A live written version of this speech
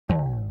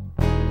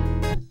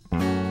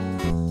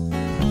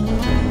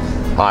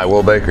Hi,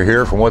 Will Baker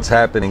here from What's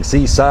Happening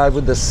Seaside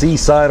with the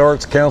Seaside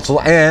Arts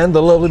Council and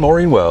the lovely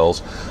Maureen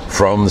Wells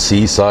from the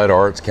Seaside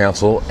Arts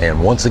Council.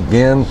 And once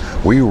again,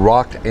 we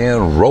rocked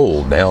and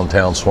rolled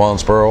downtown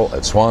Swansboro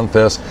at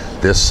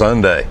Swanfest this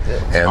Sunday.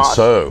 And awesome.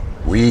 So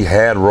we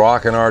had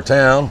rock in our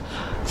town.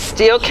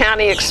 Steele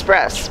County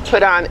Express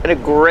put on a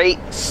great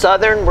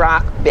Southern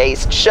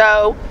rock-based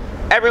show.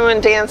 Everyone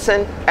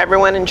dancing,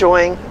 everyone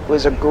enjoying. It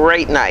was a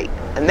great night.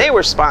 And they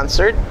were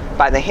sponsored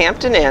by the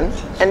Hampton Inn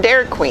and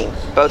Dairy Queen,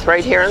 both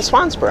right here in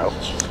Swansboro.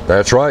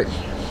 That's right.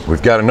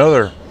 We've got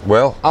another,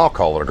 well, I'll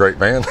call it a great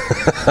band,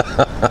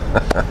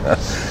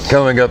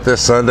 coming up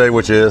this Sunday,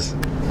 which is?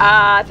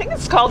 I think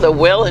it's called the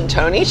Will and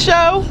Tony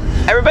Show.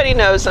 Everybody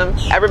knows them.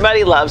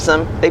 Everybody loves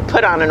them. They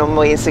put on an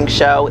amazing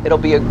show. It'll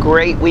be a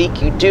great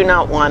week. You do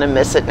not want to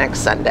miss it next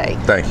Sunday.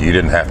 Thank you. You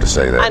didn't have to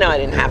say that. I know I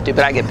didn't have to,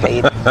 but I get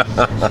paid.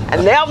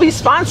 And they'll be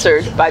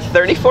sponsored by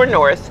 34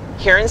 North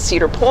here in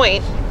Cedar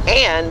Point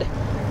and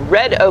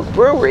Red Oak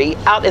Brewery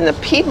out in the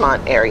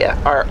Piedmont area,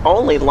 our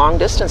only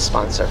long-distance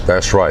sponsor.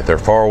 That's right. They're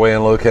far away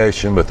in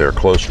location, but they're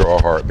close to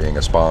our heart being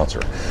a sponsor.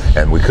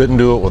 And we couldn't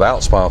do it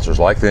without sponsors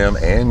like them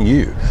and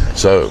you.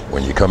 So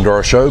when you come to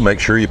our show,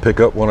 make sure you pick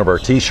up one of our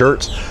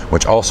t-shirts,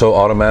 which also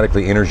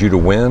automatically enters you to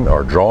win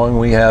our drawing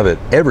we have at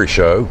every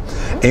show.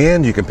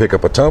 And you can pick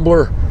up a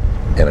tumbler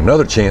and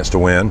another chance to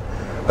win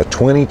a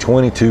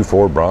 2022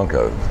 Ford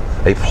Bronco.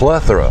 A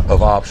plethora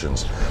of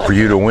options for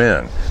you to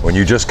win when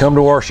you just come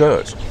to our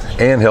shows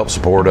and help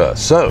support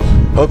us. So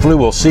hopefully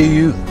we'll see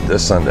you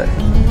this Sunday.